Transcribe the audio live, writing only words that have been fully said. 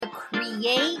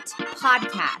Create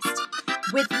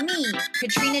podcast with me,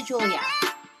 Katrina Julia.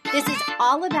 This is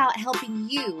all about helping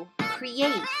you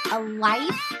create a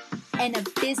life and a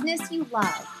business you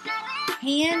love,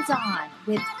 hands-on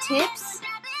with tips,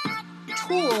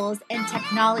 tools, and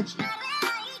technology.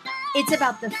 It's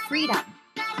about the freedom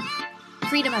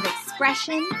of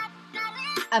expression,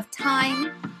 of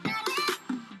time,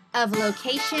 of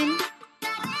location,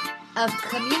 of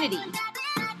community,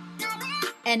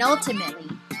 and ultimately,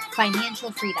 financial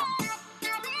freedom.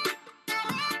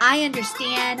 I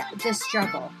understand the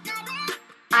struggle.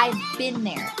 I've been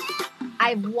there.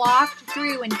 I've walked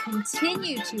through and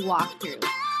continue to walk through.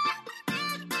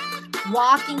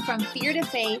 Walking from fear to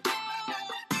faith,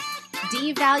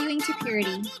 devaluing to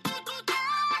purity,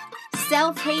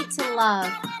 self-hate to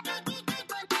love,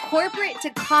 corporate to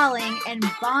calling, and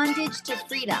bondage to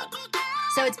freedom.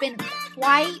 So it's been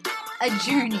quite a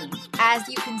journey, as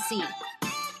you can see.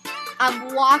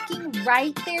 I'm walking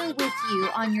right there with you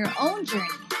on your own journey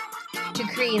to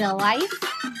create a life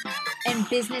and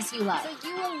business you love. So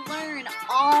you will learn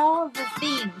all the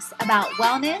things about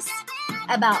wellness,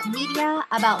 about media,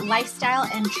 about lifestyle,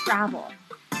 and travel.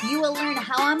 You will learn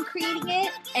how I'm creating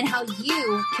it and how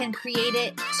you can create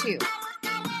it too.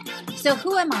 So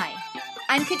who am I?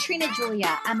 I'm Katrina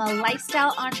Julia. I'm a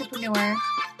lifestyle entrepreneur,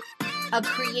 a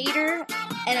creator,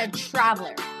 and a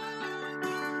traveler.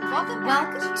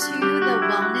 Welcome to the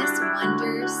Wellness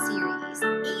Wonders series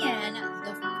and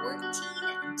the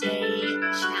 14-day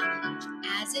challenge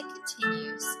as it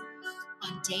continues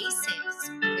on day 6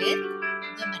 with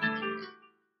the Moneymaker.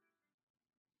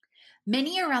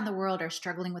 Many around the world are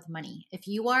struggling with money. If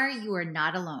you are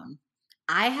not alone.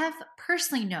 I have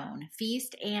personally known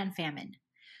feast and famine.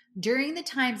 During the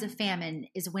times of famine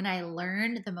is when I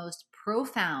learned the most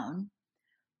profound,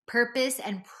 purpose,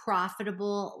 and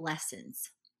profitable lessons.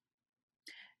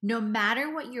 No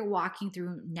matter what you're walking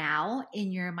through now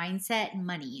in your mindset and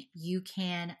money, you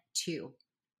can too.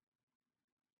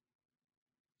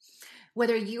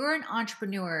 Whether you're an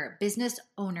entrepreneur, business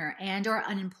owner, and or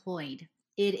unemployed,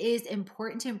 it is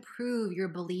important to improve your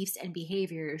beliefs and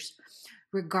behaviors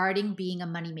regarding being a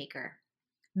moneymaker.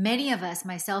 Many of us,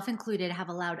 myself included, have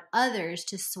allowed others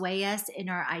to sway us in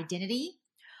our identity,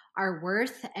 our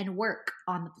worth, and work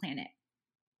on the planet.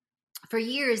 For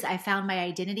years, I found my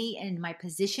identity in my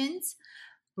positions,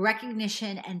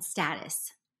 recognition, and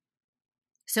status.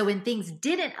 So when things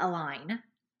didn't align,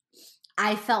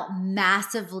 I felt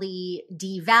massively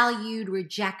devalued,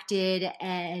 rejected,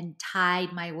 and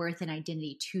tied my worth and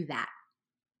identity to that.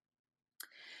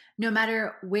 No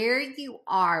matter where you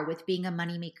are with being a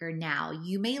moneymaker now,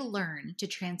 you may learn to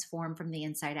transform from the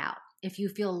inside out. If you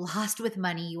feel lost with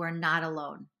money, you are not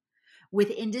alone. With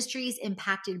industries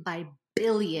impacted by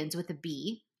billions with a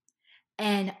B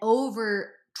and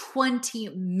over 20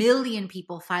 million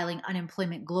people filing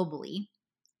unemployment globally,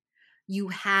 you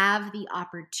have the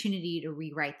opportunity to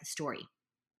rewrite the story.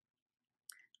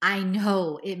 I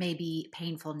know it may be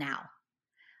painful now.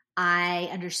 I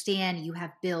understand you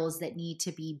have bills that need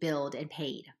to be billed and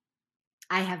paid.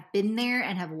 I have been there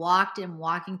and have walked and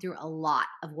walking through a lot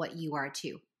of what you are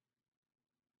too.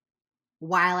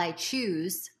 While I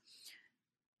choose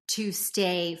to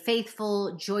stay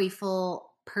faithful,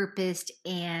 joyful, purposed,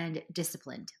 and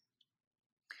disciplined.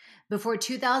 Before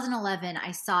 2011,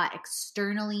 I sought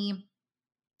external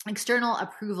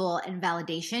approval and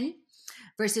validation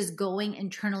versus going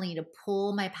internally to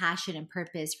pull my passion and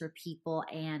purpose for people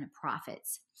and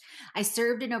profits. I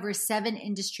served in over 7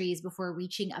 industries before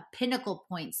reaching a pinnacle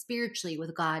point spiritually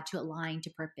with God to align to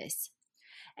purpose.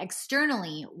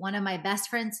 Externally, one of my best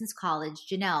friends since college,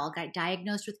 Janelle, got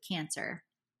diagnosed with cancer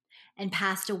and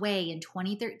passed away in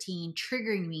 2013,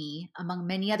 triggering me, among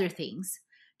many other things,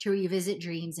 to revisit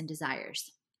dreams and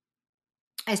desires.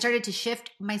 I started to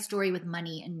shift my story with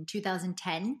money in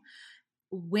 2010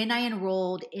 when I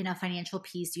enrolled in a Financial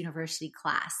Peace University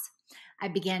class. I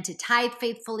began to tithe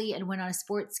faithfully and went on a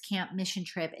sports camp mission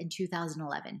trip in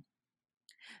 2011.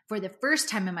 For the first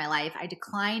time in my life, I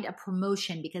declined a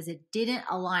promotion because it didn't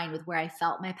align with where I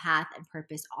felt my path and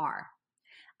purpose are.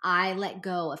 I let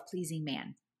go of pleasing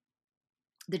man.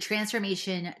 The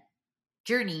transformation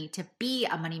journey to be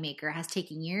a moneymaker has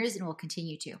taken years and will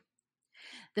continue to.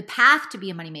 The path to be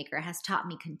a moneymaker has taught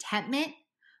me contentment,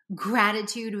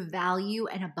 gratitude, value,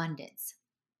 and abundance.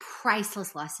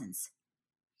 Priceless lessons.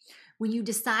 When you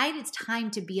decide it's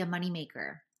time to be a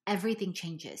moneymaker, everything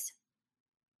changes.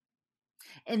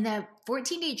 In the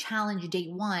 14-day challenge, day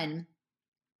 1,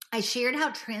 I shared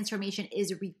how transformation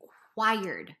is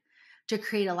required to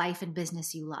create a life and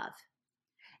business you love.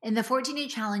 In the 14-day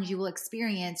challenge, you will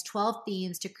experience 12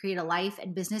 themes to create a life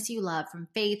and business you love, from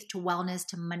faith to wellness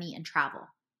to money and travel.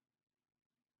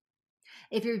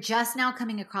 If you're just now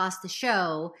coming across the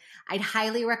show, I'd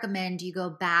highly recommend you go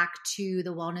back to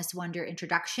the Wellness Wonder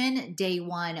introduction, day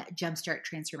 1, Jumpstart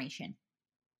Transformation.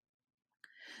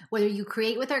 Whether you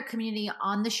create with our community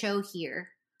on the show here,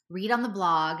 read on the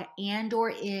blog, and or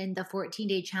in the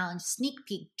 14-day challenge sneak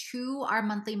peek to our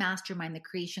monthly mastermind, the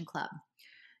Creation Club,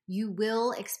 you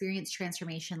will experience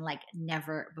transformation like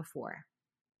never before.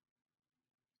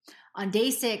 On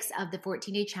day 6 of the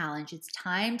 14-day challenge, it's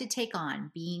time to take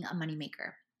on being a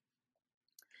moneymaker.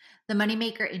 The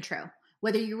Moneymaker intro.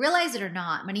 Whether you realize it or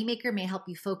not, Moneymaker may help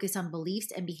you focus on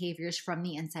beliefs and behaviors from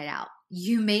the inside out.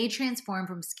 You may transform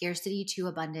from scarcity to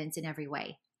abundance in every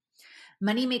way.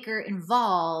 Moneymaker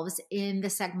involves, in the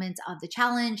segments of the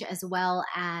challenge as well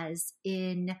as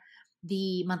in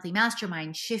the monthly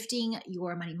mastermind, shifting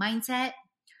your money mindset,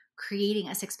 creating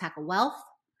a 6-pack of wealth,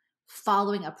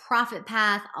 following a profit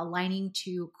path, aligning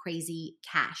to crazy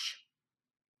cash.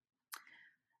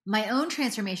 My own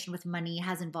transformation with money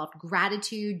has involved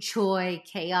gratitude, joy,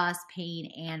 chaos,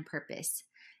 pain, and purpose.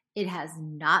 It has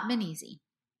not been easy.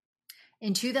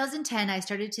 In 2010, I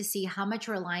started to see how much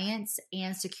reliance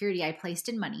and security I placed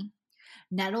in money.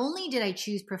 Not only did I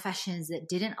choose professions that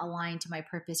didn't align to my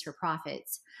purpose for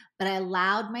profits, but I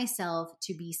allowed myself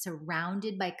to be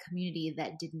surrounded by community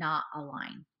that did not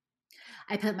align.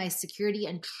 I put my security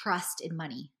and trust in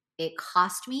money. It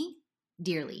cost me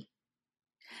dearly.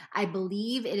 I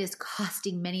believe it is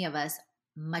costing many of us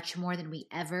much more than we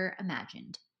ever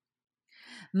imagined.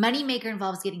 Moneymaker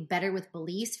involves getting better with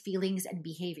beliefs, feelings, and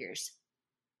behaviors.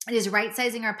 It is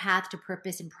right-sizing our path to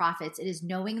purpose and profits. It is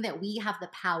knowing that we have the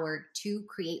power to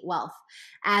create wealth,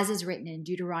 as is written in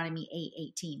Deuteronomy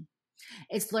 8:18.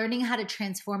 It's learning how to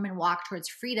transform and walk towards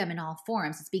freedom in all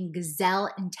forms. It's being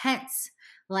gazelle intense,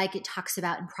 like it talks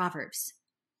about in Proverbs.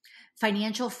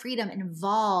 Financial freedom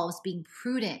involves being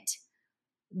prudent,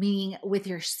 meaning with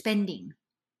your spending,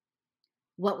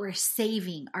 what we're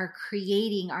saving, our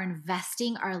creating, our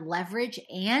investing, our leverage,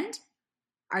 and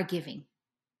our giving.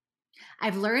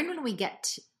 I've learned when we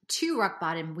get to rock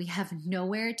bottom, we have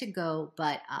nowhere to go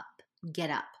but up. Get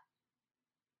up.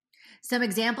 Some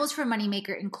examples for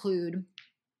Moneymaker include,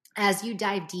 as you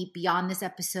dive deep beyond this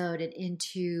episode and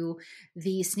into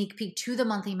the sneak peek to the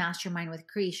monthly mastermind with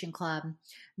Creation Club,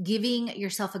 giving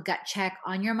yourself a gut check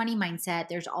on your money mindset.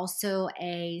 There's also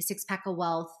a 6-pack of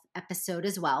wealth episode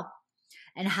as well,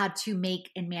 and how to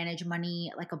make and manage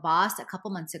money like a boss a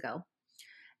couple months ago.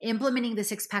 Implementing the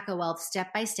 6-pack of wealth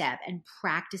step by step and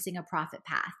practicing a profit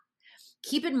path.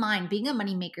 Keep in mind, being a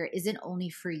moneymaker isn't only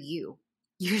for you.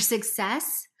 Your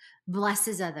success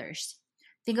blesses others.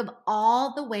 Think of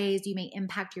all the ways you may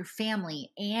impact your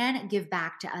family and give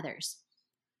back to others.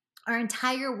 Our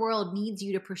entire world needs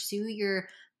you to pursue your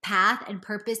path and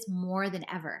purpose more than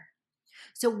ever.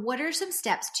 So what are some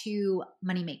steps to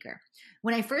Moneymaker?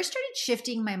 When I first started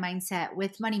shifting my mindset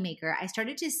with Moneymaker, I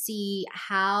started to see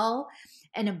how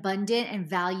an abundant and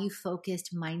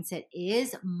value-focused mindset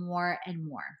is more and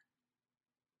more.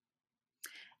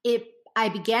 I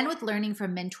began with learning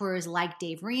from mentors like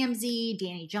Dave Ramsey,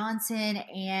 Danny Johnson,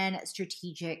 and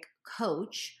Strategic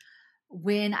Coach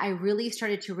when I really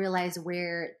started to realize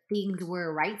where things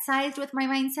were right-sized with my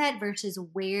mindset versus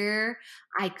where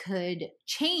I could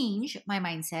change my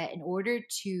mindset in order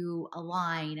to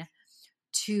align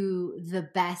to the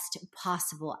best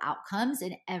possible outcomes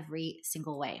in every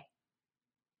single way.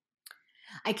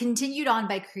 I continued on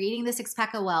by creating the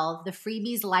 6-pack of wealth, the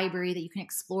freebies library that you can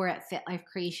explore at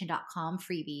fitlifecreation.com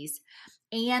freebies,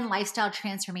 and lifestyle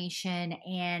transformation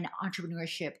and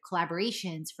entrepreneurship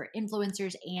collaborations for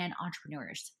influencers and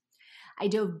entrepreneurs. I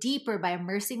dove deeper by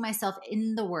immersing myself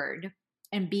in the word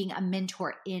and being a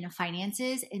mentor in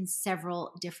finances in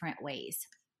several different ways.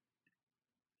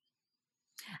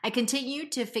 I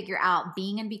continued to figure out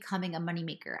being and becoming a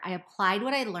moneymaker. I applied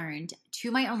what I learned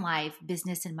to my own life,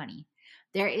 business, and money.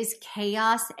 There is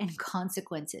chaos and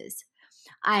consequences.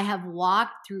 I have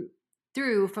walked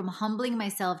through from humbling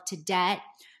myself to debt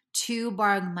to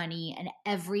borrowing money and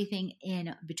everything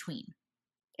in between.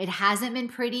 It hasn't been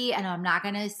pretty, and I'm not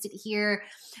going to sit here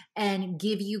and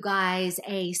give you guys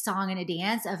a song and a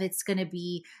dance of it's going to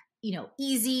be,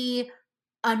 easy,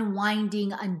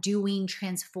 unwinding, undoing,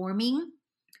 transforming.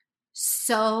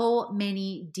 So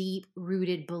many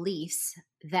deep-rooted beliefs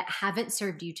that haven't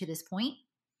served you to this point,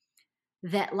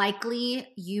 that likely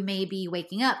you may be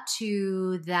waking up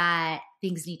to that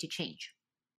things need to change.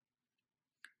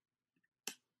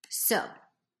 So,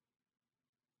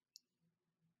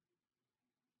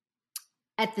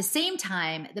 at the same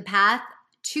time, the path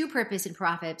to purpose and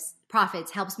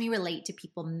profits helps me relate to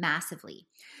people massively.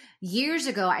 Years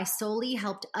ago, I solely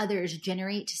helped others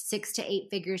generate 6 to 8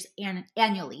 figures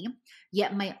annually,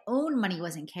 yet my own money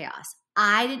was in chaos.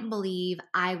 I didn't believe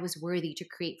I was worthy to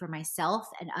create for myself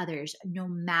and others, no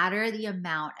matter the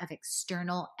amount of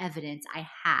external evidence I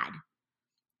had.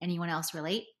 Anyone else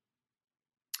relate?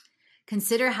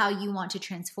 Consider how you want to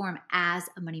transform as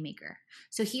a moneymaker.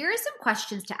 So here are some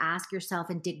questions to ask yourself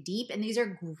and dig deep, and these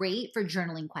are great for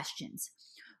journaling questions.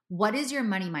 What is your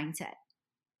money mindset?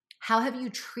 How have you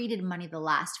treated money the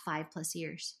last 5+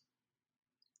 years?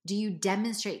 Do you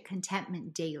demonstrate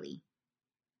contentment daily?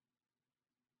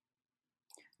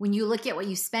 When you look at what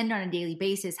you spend on a daily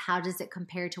basis, how does it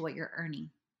compare to what you're earning?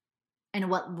 And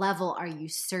what level are you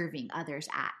serving others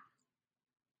at?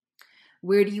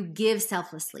 Where do you give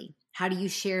selflessly? How do you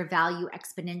share value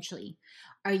exponentially?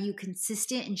 Are you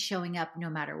consistent in showing up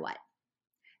no matter what?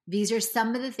 These are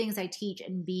some of the things I teach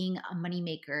in being a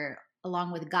moneymaker,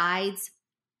 along with guides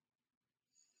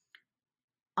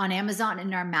on Amazon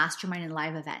and our mastermind and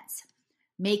live events.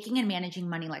 Making and managing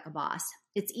money like a boss.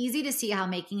 It's easy to see how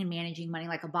making and managing money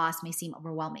like a boss may seem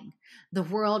overwhelming. The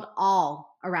world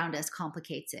all around us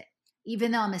complicates it.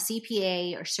 Even though I'm a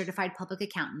CPA or certified public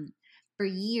accountant, for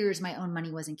years my own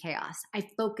money was in chaos. I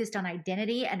focused on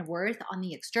identity and worth on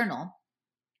the external,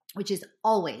 which is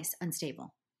always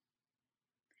unstable.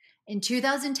 In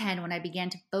 2010, when I began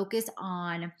to focus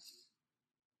on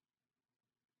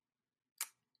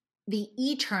the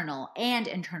eternal and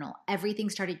internal, everything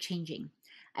started changing.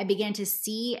 I began to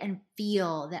see and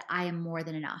feel that I am more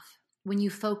than enough. When you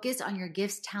focus on your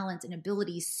gifts, talents, and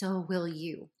abilities, so will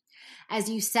you. As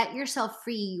you set yourself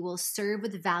free, you will serve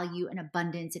with value and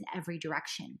abundance in every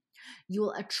direction. You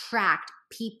will attract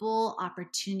people,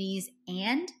 opportunities,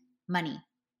 and money.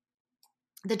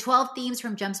 The 12 themes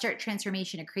from Jumpstart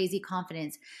Transformation to Crazy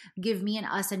Confidence give me and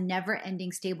us a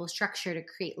never-ending stable structure to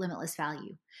create limitless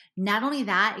value. Not only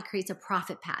that, it creates a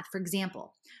profit path. For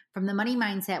example, from the money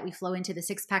mindset, we flow into the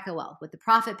 6-pack of wealth. With the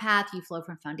profit path, you flow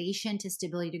from foundation to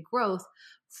stability to growth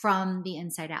from the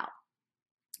inside out.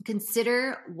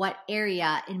 Consider what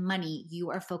area in money you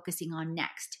are focusing on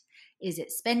next. Is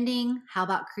it spending? How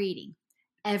about creating?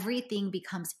 Everything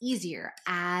becomes easier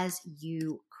as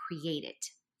you create it.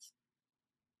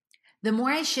 The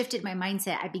more I shifted my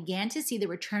mindset, I began to see the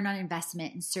return on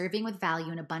investment in serving with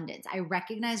value and abundance. I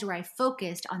recognized where I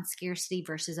focused on scarcity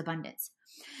versus abundance.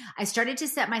 I started to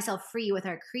set myself free with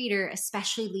our creator,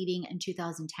 especially leading in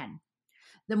 2010.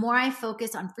 The more I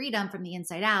focus on freedom from the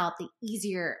inside out, the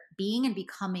easier being and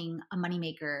becoming a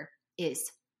moneymaker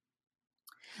is.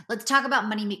 Let's talk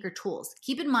about moneymaker tools.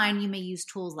 Keep in mind you may use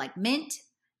tools like Mint,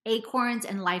 Acorns,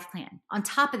 and LifePlan. On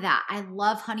top of that, I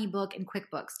love HoneyBook and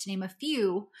QuickBooks, to name a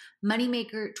few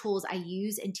moneymaker tools I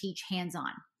use and teach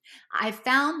hands-on. I've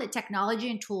found that technology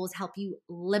and tools help you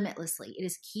limitlessly. It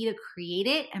is key to create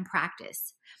it and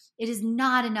practice. It is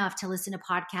not enough to listen to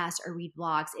podcasts or read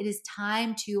blogs. It is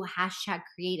time to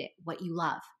 #create it, what you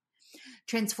love.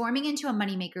 Transforming into a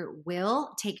moneymaker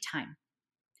will take time.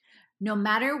 No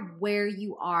matter where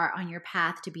you are on your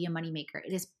path to be a moneymaker,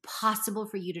 it is possible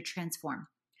for you to transform.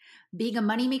 Being a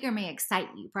moneymaker may excite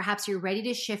you. Perhaps you're ready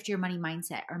to shift your money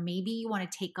mindset, or maybe you want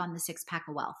to take on the 6-pack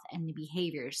of wealth and the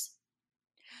behaviors.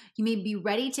 You may be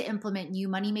ready to implement new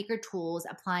moneymaker tools,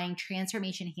 applying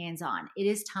transformation hands-on. It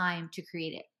is time to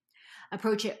create it.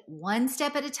 Approach it one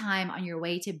step at a time on your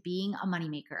way to being a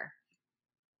moneymaker.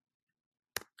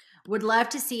 Would love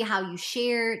to see how you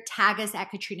share. Tag us at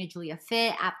Katrina Julia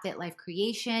Fit, at Fit Life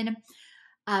Creation.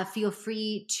 Feel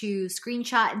free to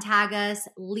screenshot and tag us.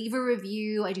 Leave a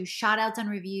review. I do shout outs on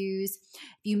reviews.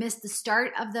 If you missed the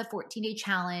start of the 14-day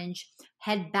challenge,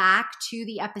 head back to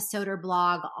the episode or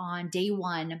blog on day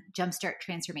 1, Jumpstart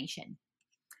Transformation.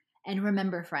 And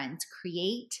remember, friends,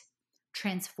 create,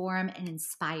 transform, and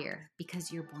inspire,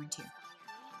 because you're born to.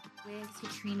 With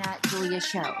Katrina Julia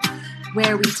Show,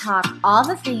 where we talk all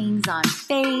the things on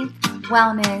faith,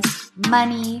 wellness,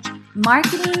 money,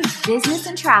 marketing, business,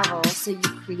 and travel, so you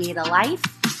create a life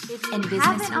and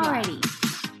business you already.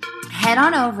 Head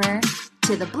on over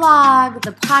to the blog,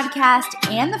 the podcast,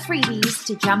 and the freebies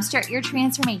to jumpstart your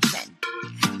transformation.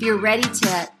 If you're ready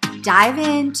to dive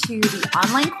into the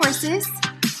online courses,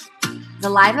 the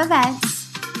live events,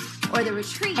 or the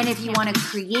retreat, and if you want to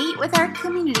create with our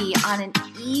community on an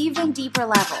even deeper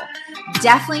level,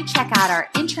 definitely check out our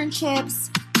internships,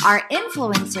 our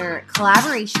influencer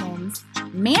collaborations,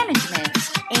 management,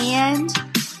 and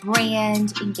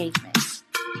brand engagements.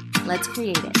 Let's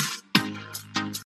create it.